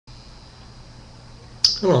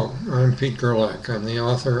Hello, I'm Pete Gerlach. I'm the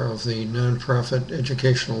author of the nonprofit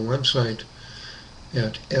educational website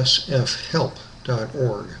at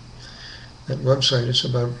sfhelp.org. That website is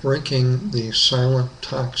about breaking the silent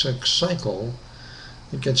toxic cycle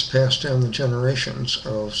that gets passed down the generations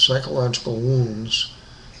of psychological wounds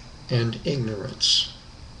and ignorance.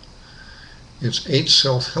 It's 8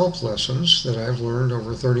 self-help lessons that I've learned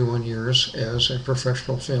over 31 years as a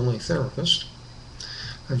professional family therapist.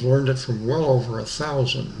 I've learned it from well over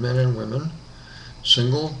 1,000 men and women,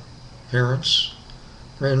 single parents,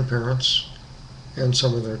 grandparents, and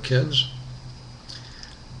some of their kids.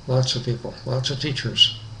 Lots of people, lots of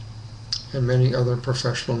teachers, and many other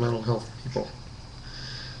professional mental health people.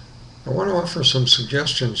 I want to offer some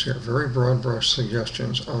suggestions here, very broad brush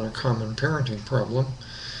suggestions on a common parenting problem.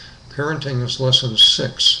 Parenting is lesson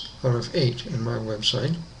 6 out of 8 in my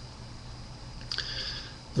website.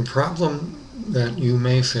 The problem that you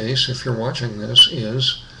may face if you're watching this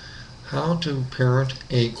is how to parent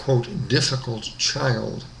a, quote, difficult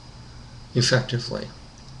child effectively.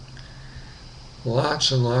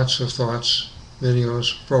 Lots and lots of thoughts,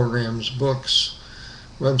 videos, programs, books,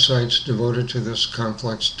 websites devoted to this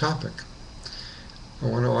complex topic. I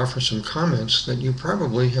want to offer some comments that you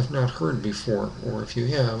probably have not heard before, or if you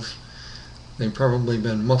have, they've probably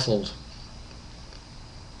been muffled.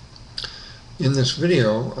 In this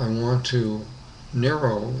video, I want to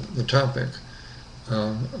narrow the topic.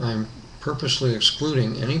 I'm purposely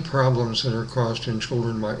excluding any problems that are caused in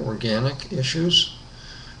children by organic issues,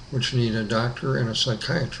 which need a doctor and a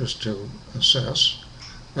psychiatrist to assess.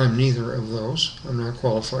 I'm neither of those. I'm not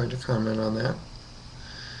qualified to comment on that.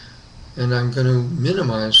 And I'm going to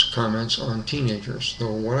minimize comments on teenagers,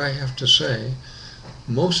 though what I have to say,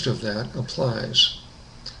 most of that applies.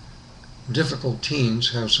 Difficult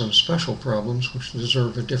teens have some special problems which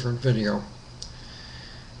deserve a different video.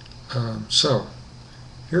 So,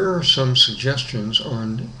 here are some suggestions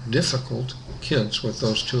on difficult kids with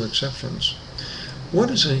those two exceptions. What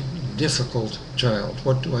is a difficult child?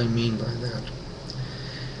 What do I mean by that?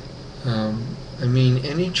 I mean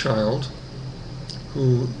any child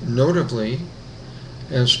who notably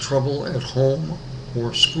has trouble at home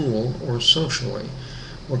or school or socially.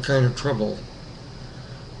 What kind of trouble?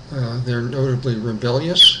 They're notably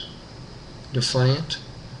rebellious, defiant,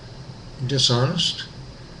 dishonest,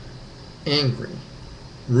 angry,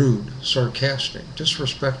 rude, sarcastic,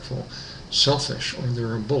 disrespectful, selfish, or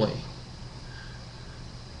they're a bully,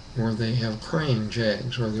 or they have crying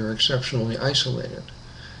jags, or they're exceptionally isolated.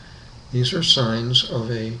 These are signs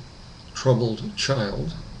of a troubled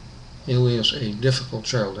child, alias a difficult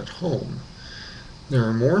child at home. There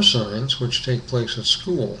are more signs which take place at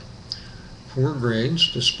school. Poor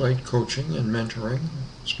grades despite coaching and mentoring,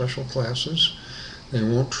 special classes. They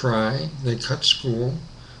won't try. They cut school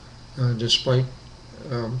despite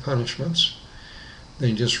punishments.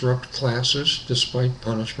 They disrupt classes despite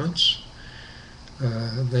punishments.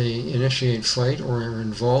 They initiate fight or are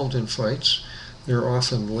involved in fights. They're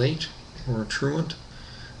often late or truant.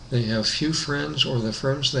 They have few friends, or the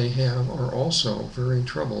friends they have are also very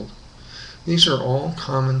troubled. These are all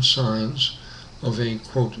common signs of a,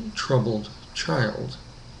 quote, troubled child.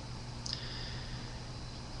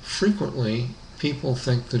 Frequently, people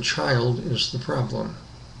think the child is the problem.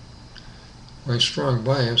 My strong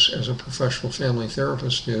bias as a professional family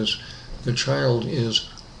therapist is the child is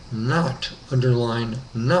not, underline,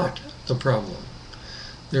 not the problem.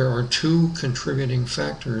 There are 2 contributing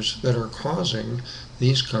factors that are causing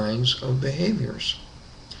these kinds of behaviors.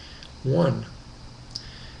 1,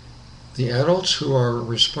 the adults who are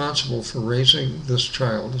responsible for raising this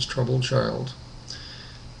child, this troubled child,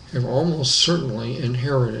 have almost certainly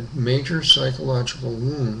inherited major psychological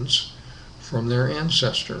wounds from their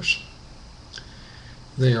ancestors.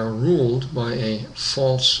 They are ruled by a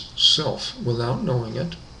false self without knowing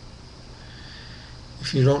it.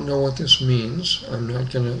 If you don't know what this means, I'm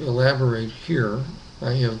not going to elaborate here.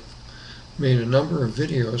 I have made a number of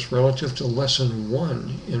videos relative to lesson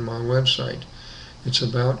 1 in my website. It's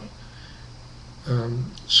about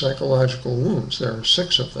psychological wounds. There are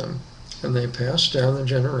 6 of them, and they pass down the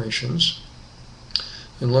generations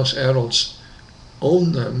unless adults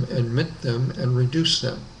own them, admit them, and reduce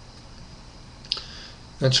them.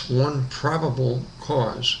 That's one probable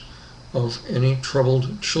cause of any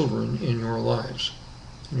troubled children in your lives,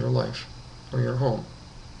 in your life, or your home.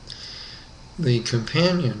 The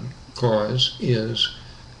companion cause is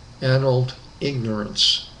adult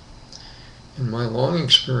ignorance. In my long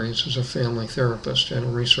experience as a family therapist and a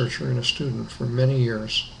researcher and a student for many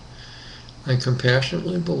years, I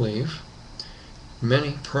compassionately believe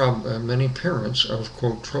many parents of,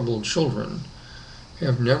 quote, troubled children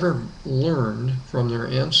have never learned from their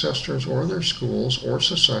ancestors or their schools or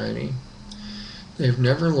society. They've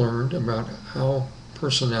never learned about how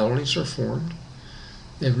personalities are formed.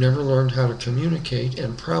 They've never learned how to communicate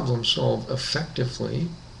and problem solve effectively.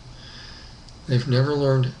 They've never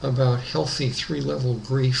learned about healthy three-level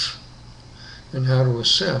grief and how to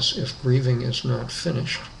assess if grieving is not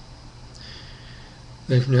finished.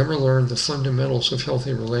 They've never learned the fundamentals of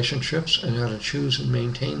healthy relationships and how to choose and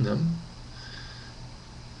maintain them.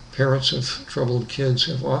 Parents of troubled kids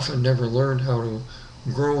have often never learned how to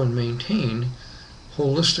grow and maintain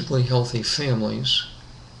holistically healthy families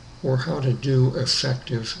or how to do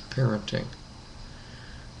effective parenting.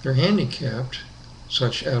 They're handicapped,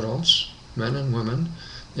 such adults, men and women.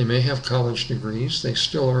 They may have college degrees. They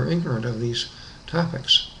still are ignorant of these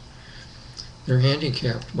topics. They're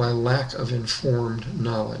handicapped by lack of informed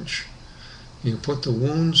knowledge. You put the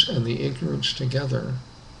wounds and the ignorance together,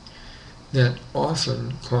 that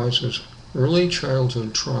often causes early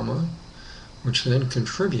childhood trauma, which then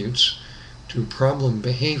contributes to problem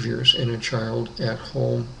behaviors in a child at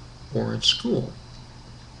home or at school.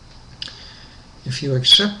 If you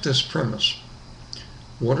accept this premise,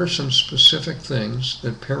 what are some specific things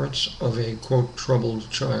that parents of a, quote, troubled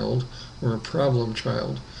child or a problem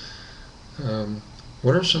child,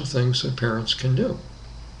 what are some things that parents can do?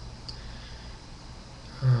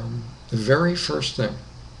 The very first thing,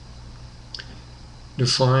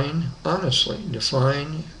 define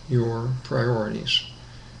your priorities.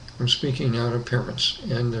 I'm speaking now to parents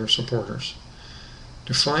and their supporters.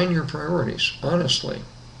 Define your priorities honestly.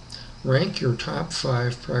 Rank your top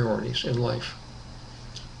 5 priorities in life,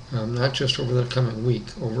 not just over the coming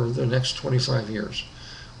week, over the next 25 years.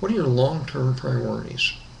 What are your long-term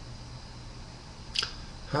priorities?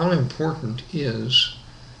 How important is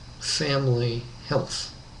family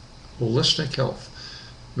health, holistic health,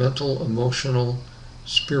 mental, emotional,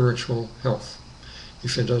 spiritual health?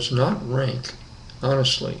 If it does not rank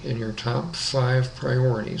honestly in your top 5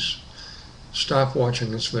 priorities, stop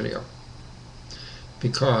watching this video,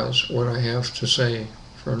 because what I have to say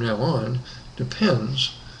from now on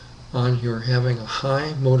depends on your having a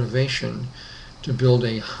high motivation to build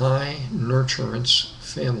a high nurturance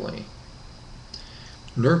family.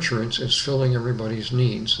 Nurturance is filling everybody's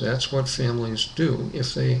needs. That's what families do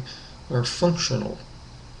if they are functional.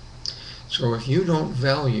 So if you don't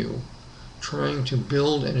value trying to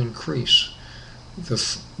build and increase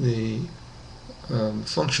the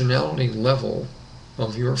functionality level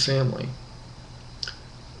of your family,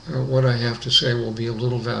 what I have to say will be of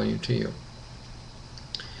little value to you.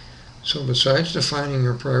 So besides defining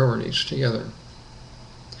your priorities together,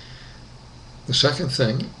 the second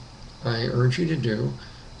thing I urge you to do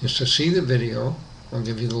is to see the video. I'll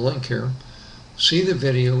give you the link here. See the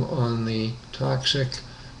video on the toxic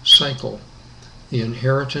cycle, the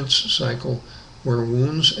inheritance cycle, where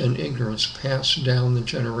wounds and ignorance pass down the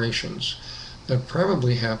generations. That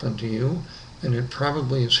probably happened to you, and it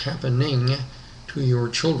probably is happening to your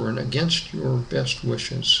children against your best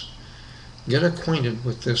wishes. Get acquainted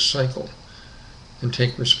with this cycle and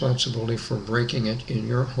take responsibility for breaking it in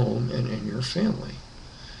your home and in your family.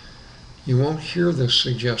 You won't hear this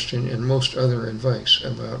suggestion in most other advice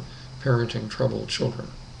about parenting troubled children,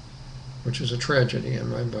 which is a tragedy in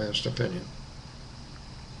my biased opinion.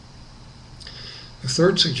 The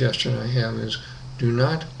third suggestion I have is do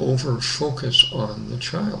not over-focus on the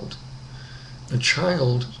child. The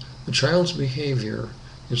child's behavior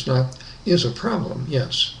is a problem,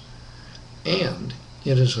 yes, and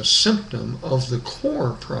it is a symptom of the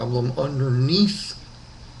core problem underneath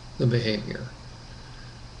the behavior.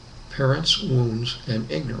 Parents' wounds and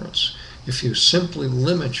ignorance. If you simply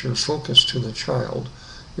limit your focus to the child,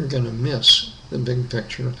 you're going to miss the big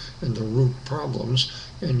picture and the root problems,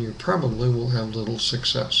 and you probably will have little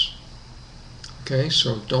success. Okay,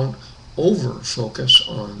 so don't over-focus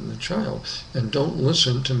on the child, and don't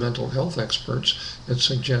listen to mental health experts that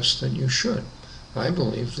suggest that you should. I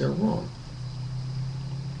believe they're wrong.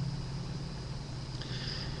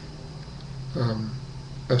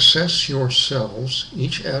 Assess yourselves,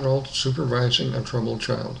 each adult supervising a troubled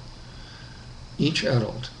child. Each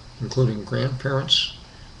adult, including grandparents,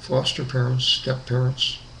 foster parents,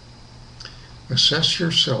 step-parents. Assess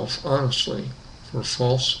yourself honestly for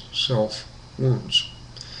false self wounds.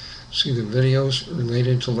 See the videos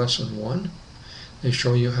related to Lesson 1. They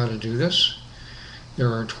show you how to do this.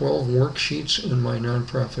 There are 12 worksheets in my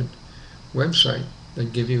nonprofit website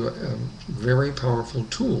that give you very powerful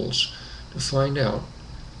tools to find out,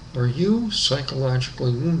 are you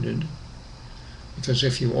psychologically wounded? Because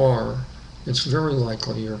if you are, it's very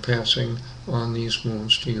likely you're passing on these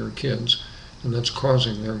wounds to your kids, and that's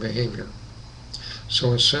causing their behavior.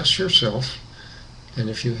 So assess yourself, and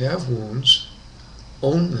if you have wounds,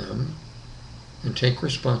 own them and take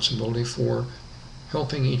responsibility for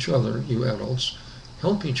helping each other, you adults,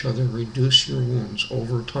 help each other reduce your wounds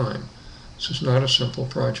over time. This is not a simple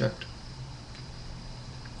project.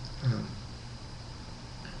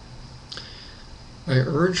 I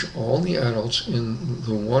urge all the adults in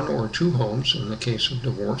the 1 or 2 homes, in the case of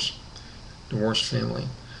divorced family,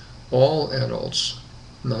 all adults,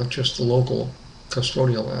 not just the local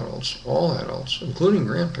custodial adults, all adults, including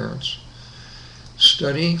grandparents,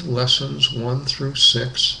 study lessons 1 through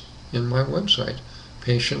 6 in my website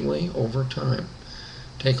patiently over time.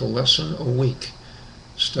 Take a lesson a week,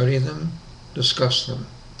 study them, discuss them.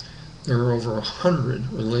 There are over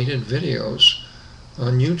 100 related videos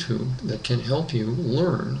on YouTube that can help you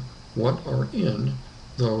learn what are in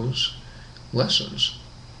those lessons.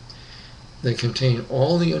 They contain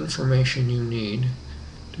all the information you need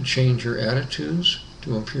to change your attitudes,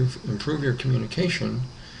 to improve your communication,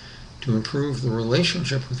 to improve the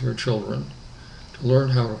relationship with your children, to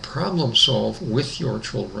learn how to problem solve with your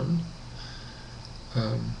children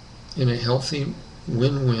in a healthy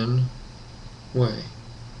win-win way.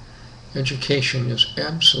 Education is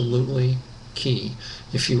absolutely key.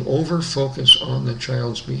 If you over-focus on the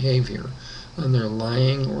child's behavior, on their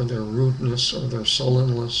lying or their rudeness or their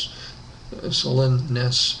sullenness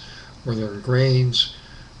or their grades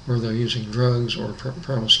or they're using drugs or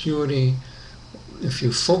promiscuity, if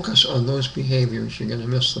you focus on those behaviors, you're going to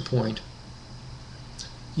miss the point.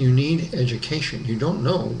 You need education. You don't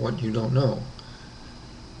know what you don't know.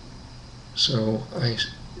 So I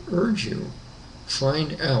urge you,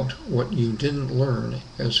 find out what you didn't learn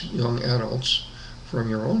as young adults from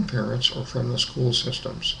your own parents or from the school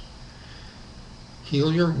systems.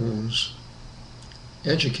 Heal your wounds,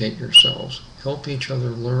 educate yourselves, help each other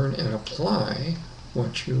learn and apply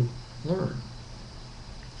what you learn.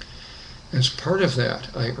 As part of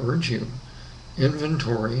that, I urge you,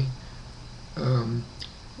 inventory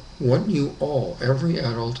what you all, every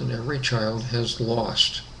adult and every child, has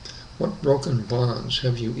lost. What broken bonds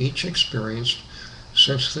have you each experienced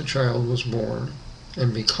since the child was born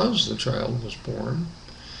and because the child was born,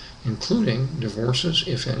 including divorces,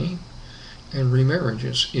 if any, and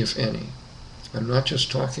remarriages, if any. I'm not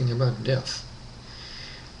just talking about death.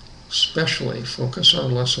 Especially focus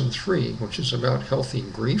on lesson 3, which is about healthy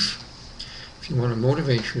grief. If you want to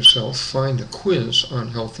motivate yourself, find a quiz on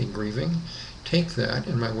healthy grieving. Take that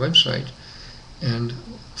in my website and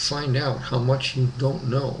find out how much you don't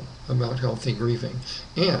know about healthy grieving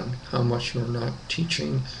and how much you're not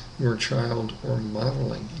teaching your child or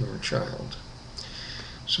modeling your child.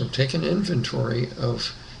 So take an inventory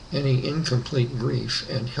of any incomplete grief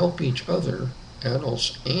and help each other,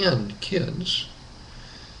 adults and kids,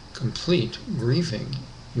 complete grieving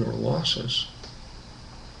your losses.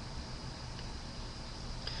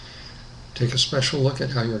 Take a special look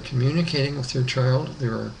at how you're communicating with your child.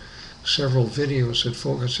 There are several videos that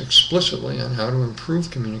focus explicitly on how to improve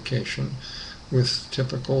communication with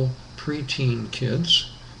typical preteen kids.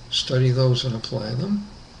 Study those and apply them.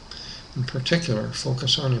 In particular,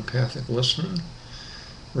 focus on empathic listening,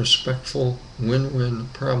 respectful win-win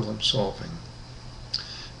problem solving,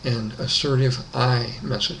 and assertive I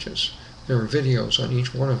messages. There are videos on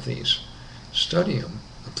each one of these. Study them,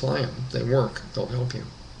 apply them, they work, they'll help you.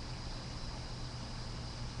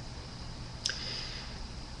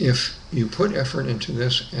 If you put effort into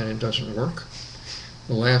this and it doesn't work,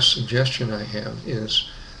 the last suggestion I have is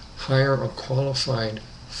hire a qualified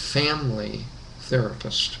family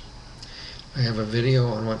therapist. I have a video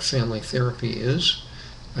on what family therapy is.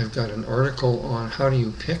 I've got an article on how do you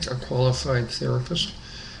pick a qualified therapist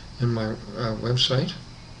in my website.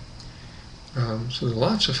 So there's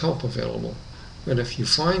lots of help available. But if you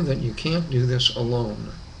find that you can't do this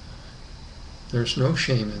alone, there's no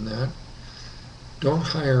shame in that. Don't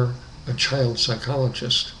hire a child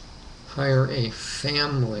psychologist. Hire a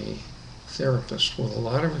family therapist with a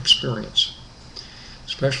lot of experience,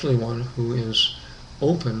 especially one who is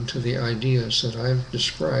open to the ideas that I've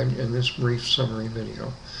described in this brief summary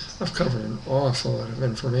video. I've covered an awful lot of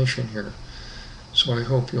information here. So I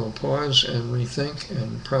hope you'll pause and rethink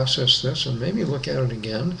and process this and maybe look at it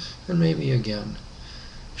again and maybe again.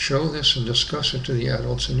 Show this and discuss it to the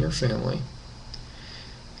adults in your family.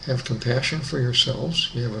 Have compassion for yourselves.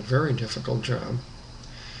 You have a very difficult job.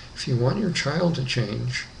 If you want your child to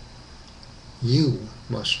change, you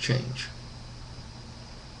must change.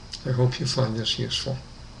 I hope you find this useful.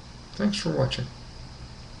 Thanks for watching.